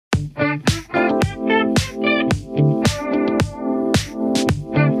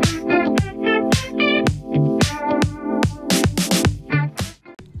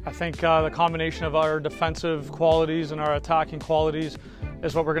think the combination of our defensive qualities and our attacking qualities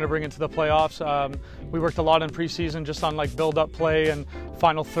is what we're going to bring into the playoffs. We worked a lot in preseason just on like build-up play and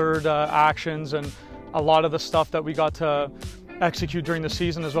final third actions, and a lot of the stuff that we got to execute during the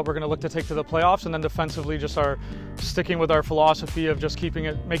season is what we're going to look to take to the playoffs. And then defensively, just sticking with our philosophy of just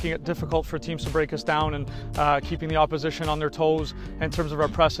making it difficult for teams to break us down, and keeping the opposition on their toes in terms of our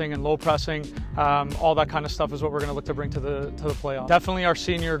pressing and low pressing. All that kind of stuff is what we're going to look to bring to the playoffs. Definitely our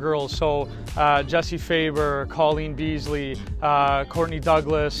senior girls, so Jessie, Faber, Colleen Beasley, Courtney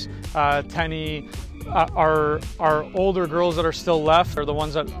Douglas, Tenny. Our older girls that are still left are the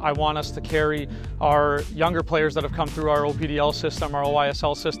ones that I want us to carry our younger players that have come through our OPDL system, our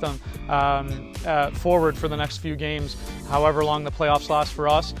OISL system, forward for the next few games, however long the playoffs last for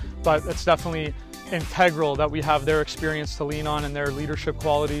us. But it's definitely integral that we have their experience to lean on and their leadership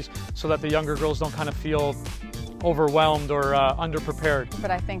qualities, so that the younger girls don't kind of feel overwhelmed or underprepared.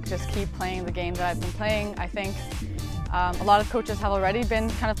 But I think just keep playing the game that I've been playing. I think a lot of coaches have already been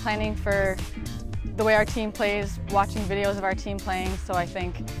kind of planning for the way our team plays, watching videos of our team playing, so I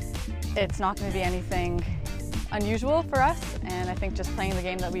think it's not going to be anything unusual for us, and I think just playing the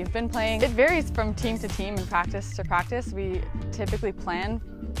game that we've been playing. It varies from team to team and practice to practice. We typically plan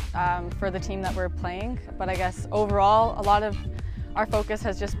for the team that we're playing, but I guess overall a lot of our focus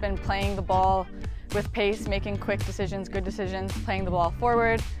has just been playing the ball with pace, making quick decisions, good decisions, playing the ball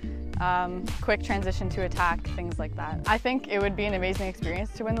forward, quick transition to attack, things like that. I think it would be an amazing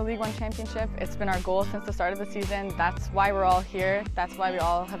experience to win the League 1 championship. It's been our goal since the start of the season. That's why we're all here. That's why we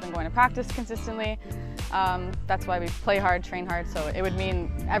all have been going to practice consistently. That's why we play hard, train hard, so it would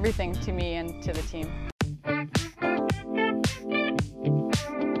mean everything to me and to the team.